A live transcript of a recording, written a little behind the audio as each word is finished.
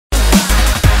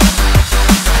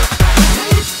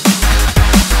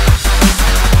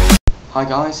Hi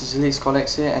guys, this is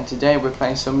Ravesquatters here, and today we're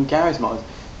playing some Garrys mod.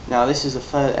 Now this is the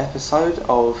third episode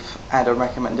of add-on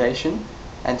recommendation,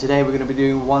 and today we're going to be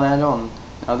doing one add-on.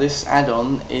 Now this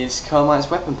add-on is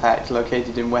Kermit's weapon pack,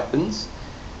 located in weapons,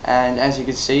 and as you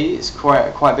can see, it's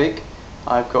quite big.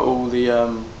 I've got they're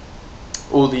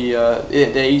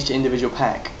each individual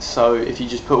pack. So if you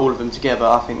just put all of them together,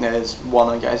 I think there's one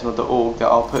on garrysmod.org that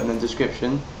I'll put in the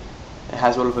description. It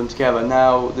has all of them together.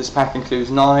 Now this pack includes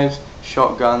knives,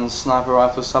 shotguns, sniper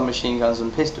rifles, submachine guns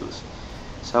and pistols.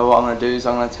 So what I'm going to do is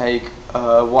I'm going to take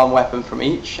one weapon from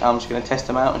each. I'm just going to test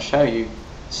them out and show you.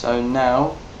 So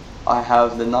now I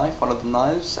have the knife, one of the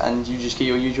knives, and you just get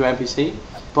your usual NPC.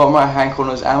 Bottom right hand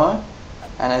corner is ammo,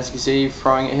 and as you can see,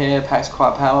 throwing it here, packs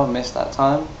quite power, missed that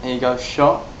time. Here you go,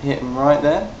 shot, hit him right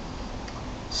there.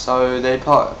 So they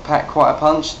pack quite a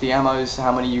punch. The ammo is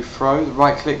how many you throw.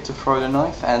 Right click to throw the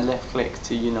knife and left click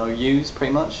to use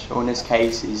pretty much, or in this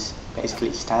case is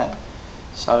basically stab.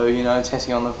 So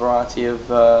testing on the variety of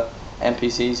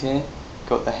NPCs here.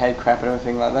 Got the head crap and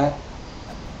everything like that.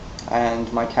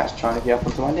 And my cat's trying to get up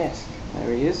onto my desk.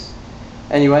 There he is.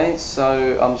 Anyway,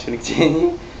 so I'm just going to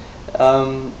continue.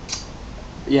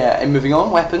 Yeah, and moving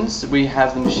on, weapons. We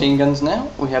have the machine guns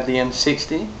now. We have the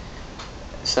M60.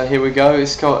 So here we go.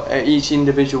 It's got each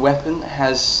individual weapon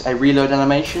has a reload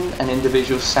animation, an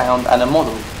individual sound, and a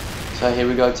model. So here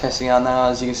we go, testing out now.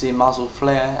 As you can see, muzzle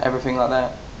flare, everything like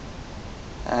that,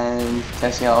 and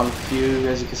testing out on a few.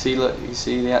 As you can see, look, you can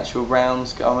see the actual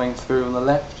rounds going through on the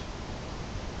left.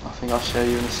 I think I'll show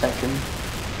you in a second.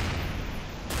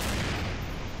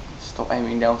 Stop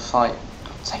aiming down sight,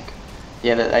 God's sake.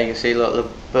 Yeah, there you can see, look, the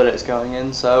bullets going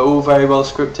in. So all very well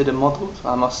scripted and modelled,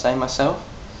 I must say myself.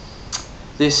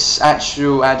 This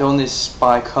actual add-on is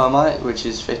by Kermit, which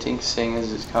is fitting, seeing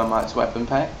as it's Kermit's weapon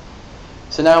pack.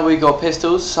 So now we've got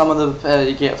pistols. Some of the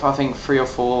you get, I think, 3 or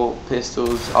 4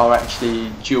 pistols are actually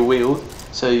dual wield,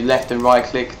 so you left and right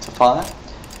click to fire,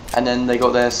 and then they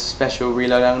got their special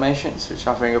reload animations, which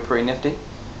I think are pretty nifty.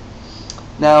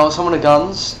 Now some of the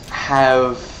guns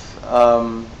have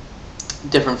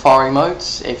different firing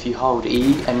modes. If you hold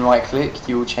E and right click,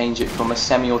 you will change it from a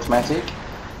semi-automatic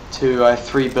to a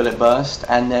 3-bullet burst,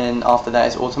 and then after that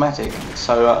it's automatic.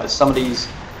 So some of the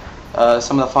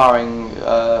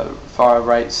fire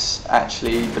rates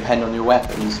actually depend on your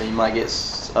weapon. So you might get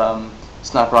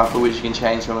sniper rifle, which you can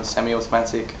change from a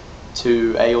semi-automatic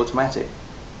to a automatic.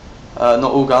 Not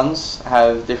all guns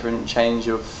have different change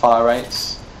of fire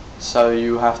rates, so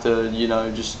you have to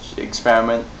just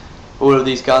experiment. All of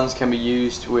these guns can be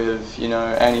used with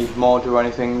any mod or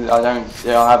anything. I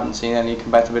haven't seen any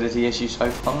compatibility issues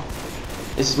so far.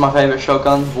 This is my favourite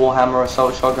shotgun, Warhammer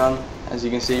assault shotgun. As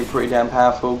you can see, pretty damn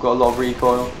powerful, got a lot of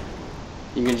recoil.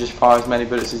 You can just fire as many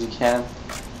bullets as you can.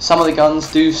 Some of the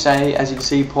guns do say, as you can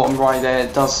see bottom right there,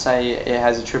 it does say it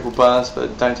has a triple burst,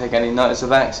 but don't take any notice of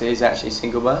that because it is actually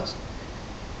single burst.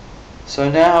 So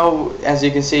now, as you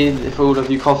can see, for all of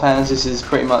you COD fans, this is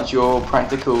pretty much your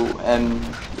practical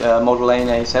Model A and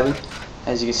A7.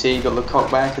 As you can see, you've got the cock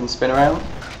back and spin around.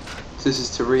 So this is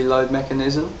to reload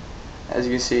mechanism. As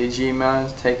you can see, G-Man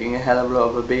is taking a hell of a lot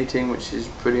of a beating, which is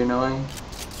pretty annoying.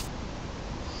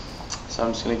 So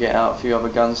I'm just going to get out a few other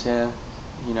guns here.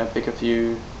 Pick a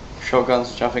few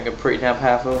shotguns, which I think are pretty damn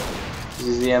powerful. This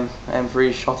is the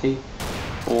M3 Shotty,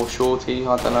 or Shorty,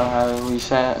 I don't know how you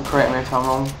say it, correct me if I'm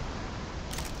wrong.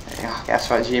 Yeah, that's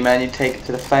right, G-Man, you take it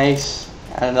to the face,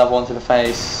 and another one to the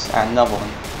face, and another one,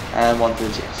 and one to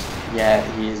the chest. Yeah,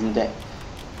 he isn't dead.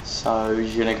 So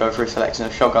you're going to go through a selection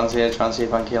of shotguns here, try and see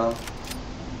if I can kill him.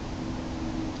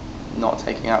 Not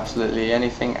taking absolutely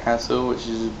anything at all, which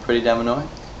is pretty damn annoying.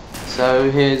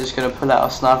 So here, just going to pull out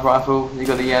a sniper rifle. You've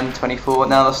got the M24.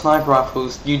 Now the sniper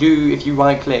rifles, you do, if you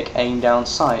right click, aim down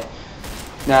sight.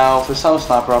 Now for some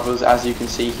sniper rifles, as you can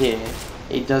see here,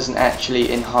 it doesn't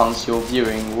actually enhance your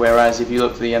viewing, whereas if you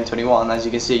look for the M21, as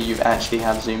you can see, you actually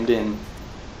have zoomed in.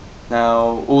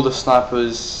 Now all the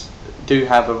snipers do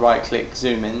have a right click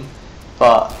zoom in,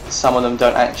 but some of them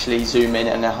don't actually zoom in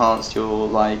and enhance your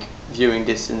viewing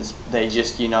distance. They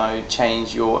just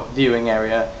change your viewing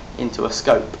area into a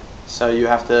scope. So you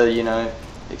have to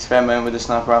experiment with the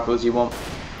sniper rifles you want.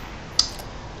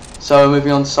 So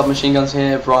moving on to submachine guns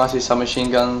here, variety of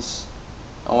submachine guns.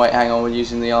 Oh wait, hang on, we're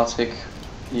using the Arctic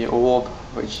Orb,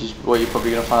 which is what you're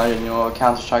probably going to find in your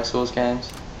Counter-Strike Source games.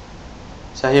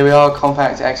 So here we are,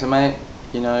 compact XM8.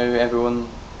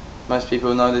 Most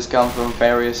people know this gun from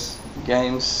various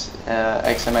games.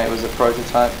 XM8 was a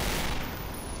prototype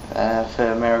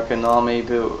for American Army,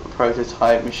 built a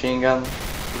prototype machine gun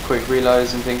with quick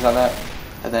reloads and things like that,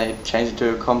 and they changed it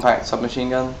to a compact submachine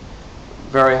gun.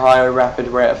 Very high rapid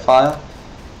rate of fire.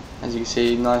 As you can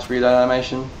see, nice reload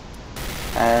animation.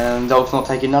 And Dog's not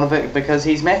taking none of it because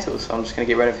he's metal, so I'm just going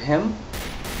to get rid of him.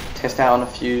 Test out on a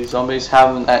few zombies.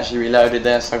 Haven't actually reloaded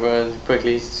there, so I'm going to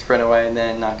quickly sprint away and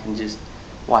then I can just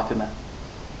wipe him out.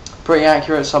 Pretty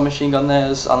accurate submachine gun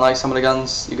there. Unlike some of the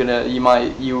guns,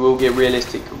 you will get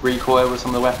realistic recoil with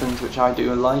some of the weapons, which I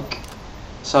do like.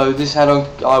 So this add-on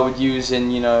I would use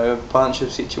in a bunch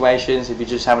of situations if you're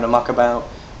just having a muck about,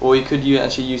 or you could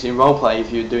actually use it in roleplay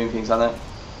if you're doing things like that.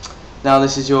 Now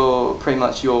this is pretty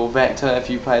much your vector if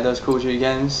you play those Call of Duty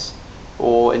games,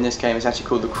 or in this game it's actually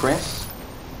called the Chris.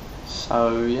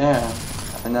 So yeah,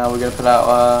 and now we're going to put out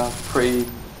a pretty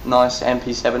nice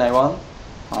MP7A1.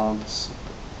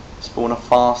 Spawn a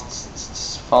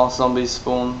fast zombies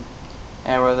spawn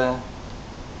error there.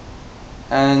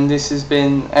 And this has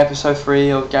been episode 3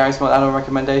 of Garrys Mod Addon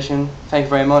recommendation. Thank you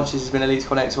very much. This has been Elite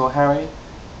Squad X, or Harry,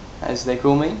 as they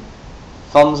call me.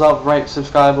 Thumbs up, rate,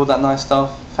 subscribe, all that nice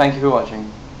stuff. Thank you for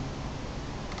watching.